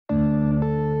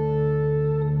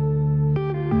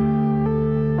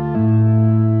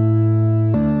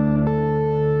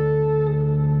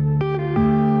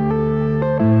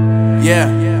Yeah.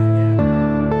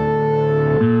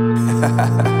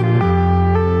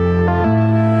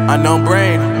 Unknown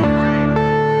Brain,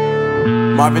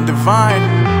 Marvin Devine.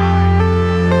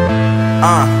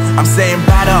 I'm saying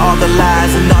bye to all the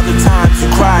lies and all the times you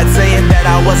cried, saying that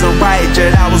I wasn't right,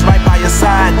 yet I was right by your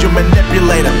side. You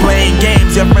manipulator, playing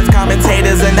games, your friends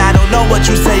commentators, and I don't know what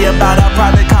you say about our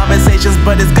private conversations,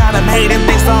 but it's got them hating.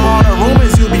 Thanks to all the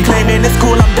rumors you be claiming. It's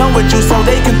cool, I'm done with you, so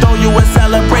they can throw you a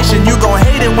celebration. You gon'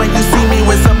 hate it when you see me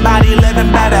with somebody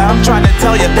living better. I'm trying to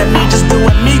tell you that me just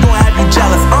doing me gon' have you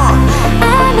jealous.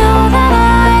 I know that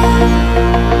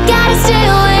I gotta stay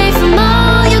away from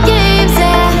all your games,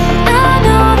 yeah. I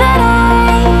know that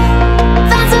I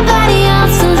found somebody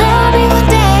else to love me one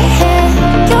day.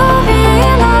 You'll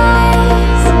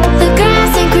realize the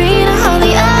grass ain't greener on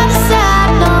the other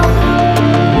side, no.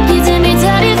 You did me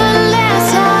dirty for the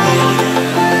last time,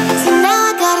 so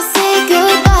now I gotta say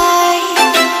goodbye.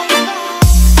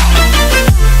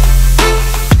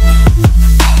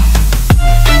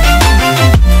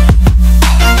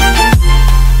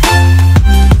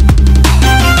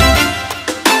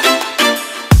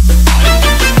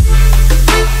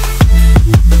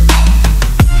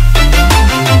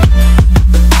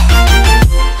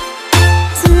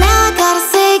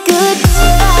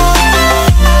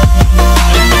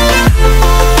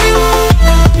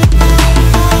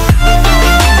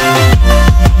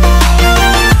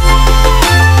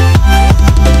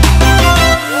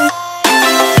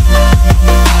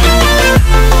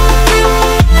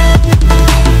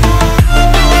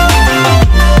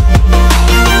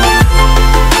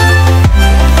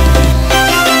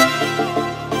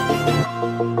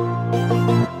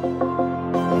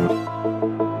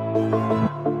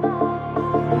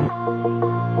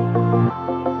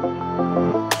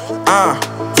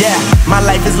 Yeah, my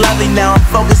life is lovely now, I'm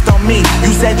focused on me.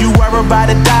 You said you were about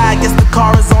to die, I guess the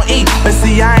car is on E. But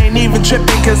see, I ain't even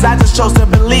tripping, cause I just chose to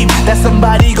believe that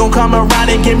somebody gon' come around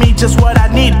and give me just what I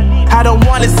need. I don't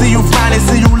wanna see you flying,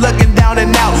 see you looking down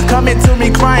and out, coming to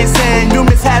me crying, saying you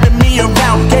miss having me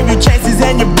around. Gave you chances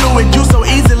and you blew it, you so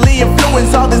easily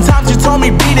influenced. All the times you told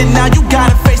me beat it, now you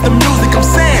gotta face the music. I'm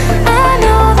saying I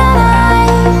know that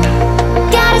I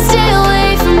gotta stay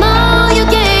away from all your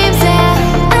games, yeah.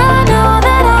 I know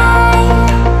that I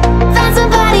found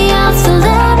somebody else to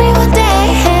love me one day.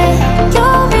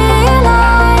 You'll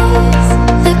realize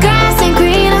the grass ain't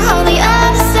greener on the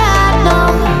other side, no.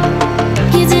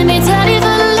 You did me dirty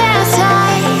for the last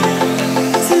time,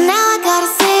 so now I gotta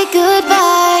say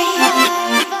goodbye.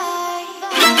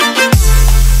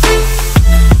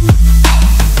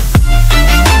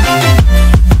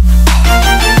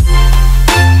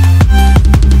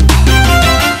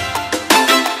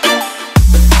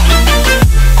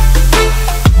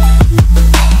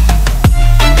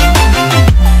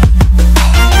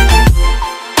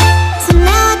 So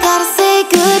now I gotta say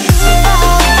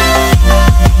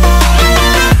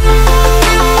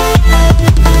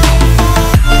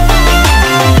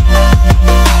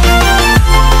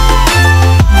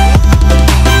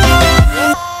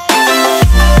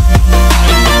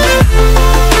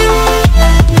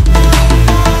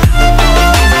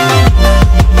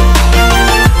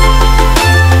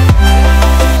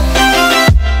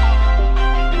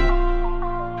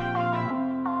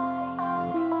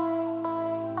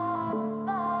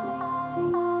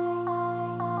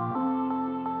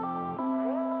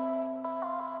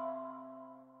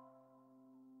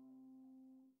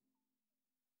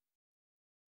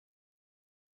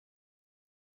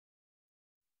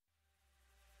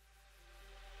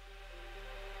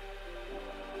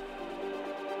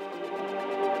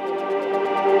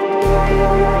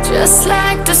just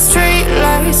like the street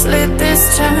lights lit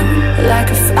this town, like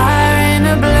a fire in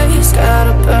a blaze,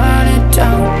 gotta burn it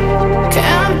down.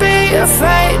 Can't be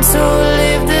afraid to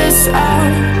leave this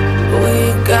out.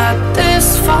 We got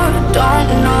this far,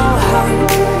 don't know how.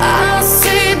 I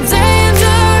see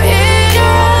danger in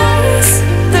your eyes.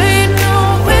 They know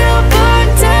we'll burn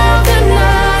down the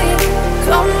night,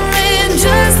 coming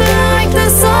just like the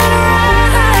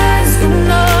sunrise. You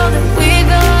know that we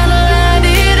gonna light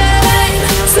it up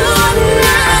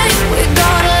tonight. We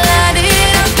gonna light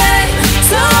it up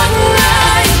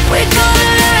tonight. We gonna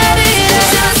light it up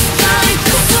just like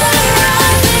the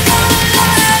sunrise. We gonna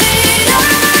light it up.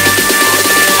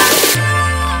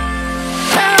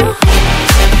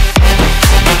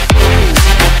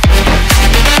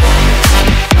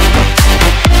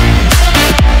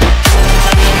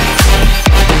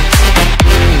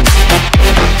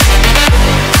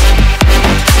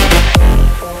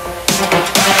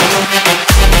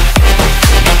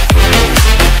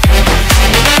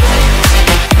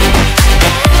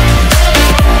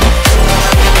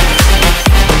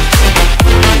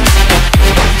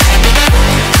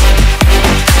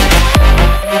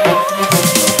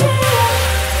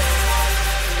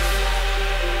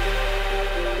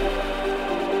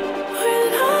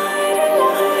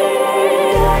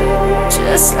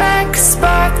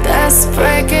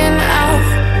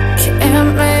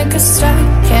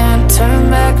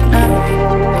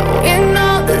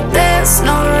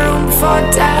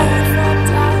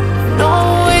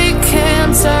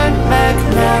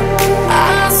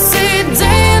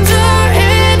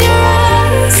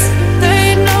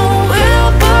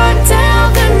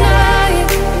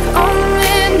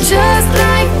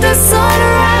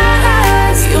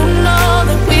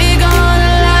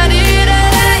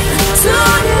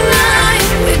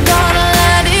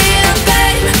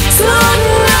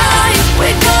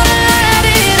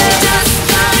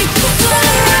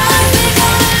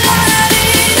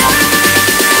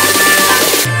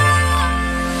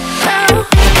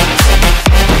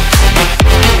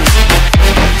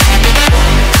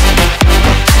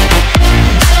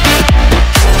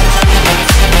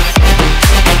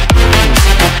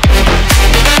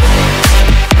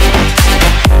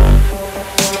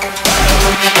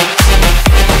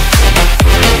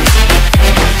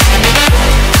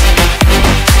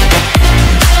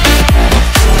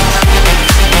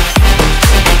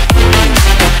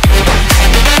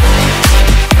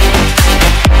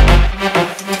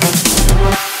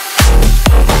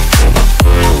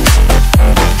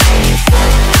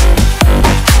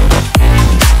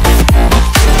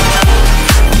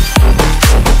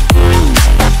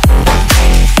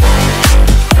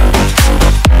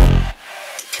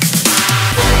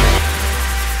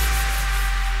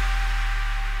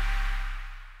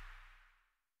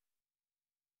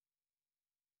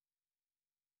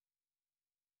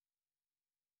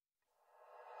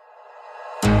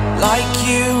 like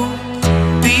you,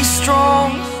 be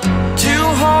strong to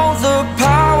hold the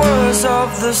powers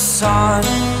of the sun.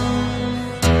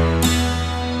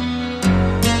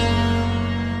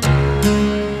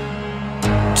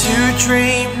 To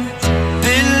dream,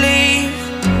 believe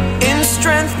in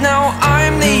strength. Now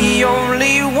I'm the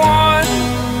only one,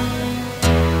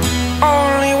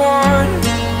 only one.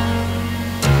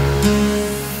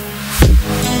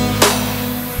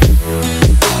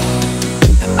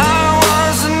 I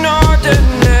was an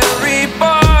ordinary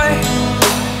boy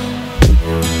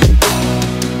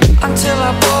until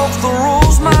I broke the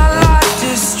rules. My life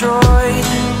destroyed,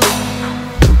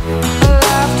 a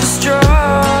life destroyed.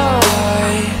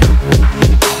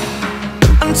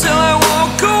 Until I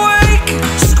walk awake,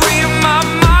 scream my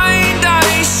mind,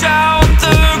 I shout,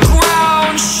 the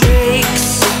ground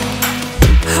shakes.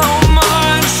 How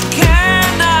much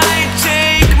can I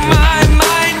take? My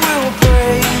mind will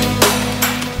break.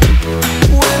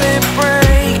 Will it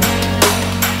break?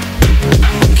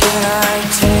 Can I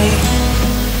take?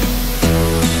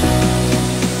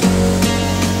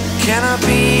 Can I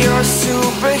be your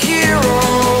superhero?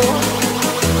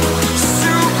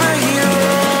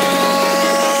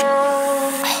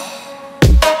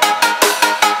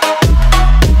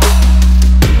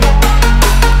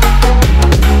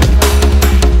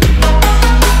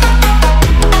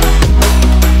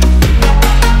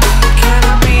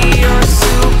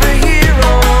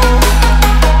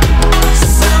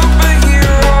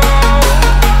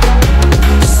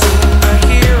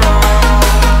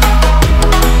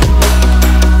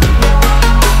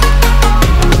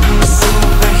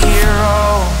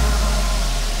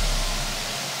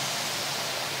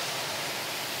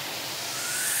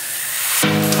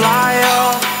 Fly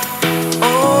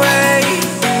away.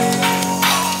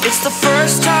 It's the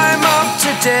first time of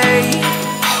today.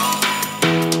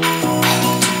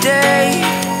 Today.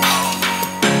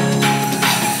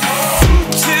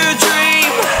 To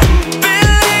dream,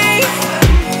 believe.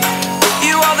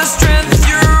 You are the strength,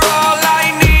 you're all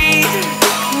I need.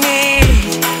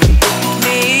 Need.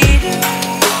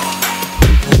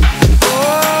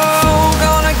 Oh,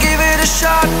 gonna give it a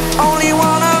shot. Only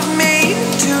one of me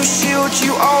to shield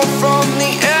you all from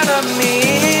the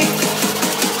enemy.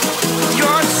 You're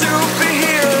a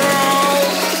superhero.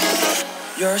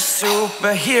 You're a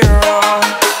superhero.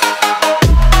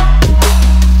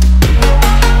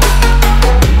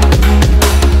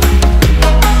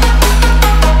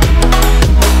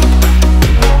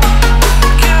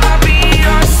 Can I be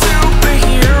your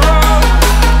superhero?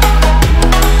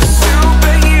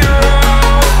 Superhero.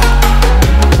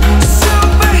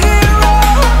 Superhero.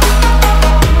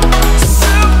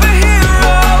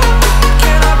 Superhero.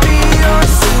 Can I be your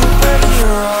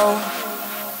superhero?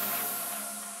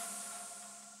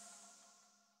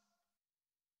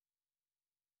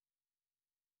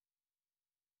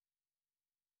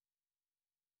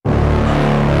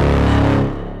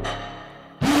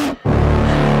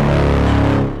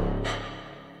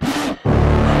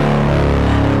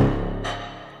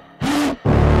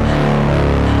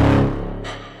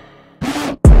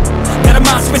 Got a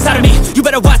monster inside of me, you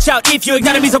better watch out. If your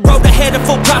enemy's a road ahead of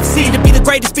full prophecy to be the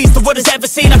greatest beast the world has ever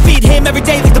seen. I feed him every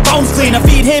day like the bones clean. I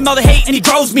feed him all the hate and he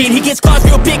grows me, and he gets claws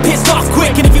real big, pissed off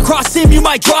quick. And if you cross him you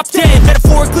might drop dead.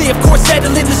 Metaphorically of course,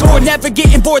 settling the score, never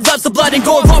getting bored, loves the blood and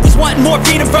gore. Always wanting more,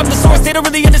 freedom from the source. They don't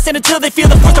really understand until they feel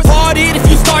the force apart it. If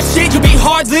you start shit you'll be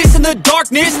heartless in the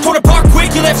darkness, torn apart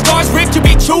quick, you left scars ripped, you'll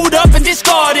be chewed up and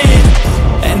discarded.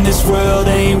 And this world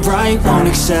ain't right, won't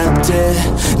accept it.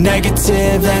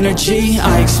 Negative energy,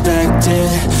 I expect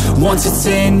it. Once it's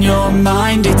in your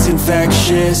mind, it's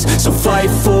infectious. So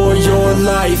fight for your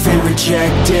life and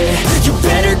reject it. You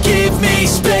better give me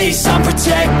space, I'm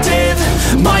protective.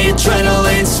 My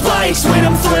adrenaline spikes when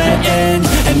I'm threatened.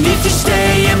 And if you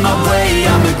stay in my way,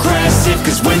 I'm aggressive.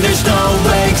 Cause when there's no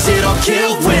exit, I'll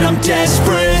kill when I'm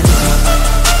desperate.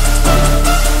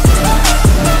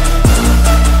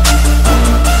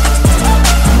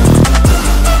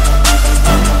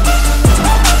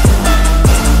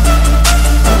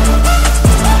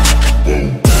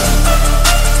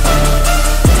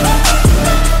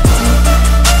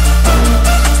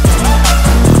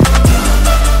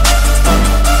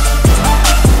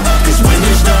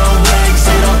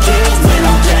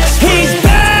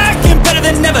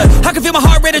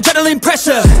 Adrenaline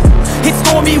pressure, it's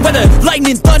stormy weather,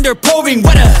 lightning, thunder, pouring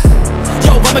weather.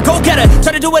 Yo, I'm a go-getter,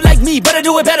 try to do it like me, but I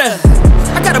do it better.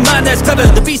 I got a mind that's clever,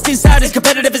 the beast inside is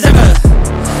competitive as ever.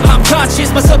 I'm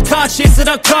conscious, my subconscious, an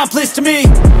accomplice to me.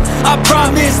 I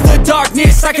promise the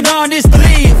darkness, I can honest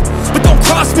believe. But don't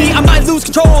cross me, I might lose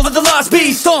control of the lost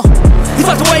beast. If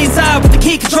locked away inside with the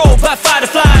key controlled by fight or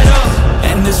flight.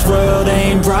 And this world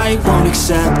ain't right, won't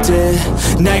accept it.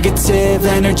 Negative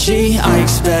energy, I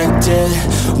expect it.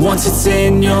 Once it's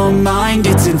in your mind,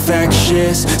 it's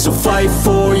infectious. So fight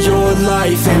for your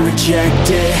life and reject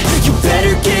it. You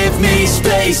better give me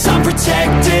space, I'm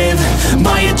protective.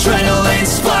 My adrenaline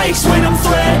spikes when I'm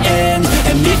threatened.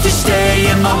 And if you stay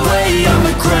in my way, I'm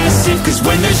aggressive. Cause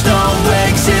when there's no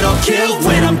exit, I'll kill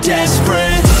when I'm desperate.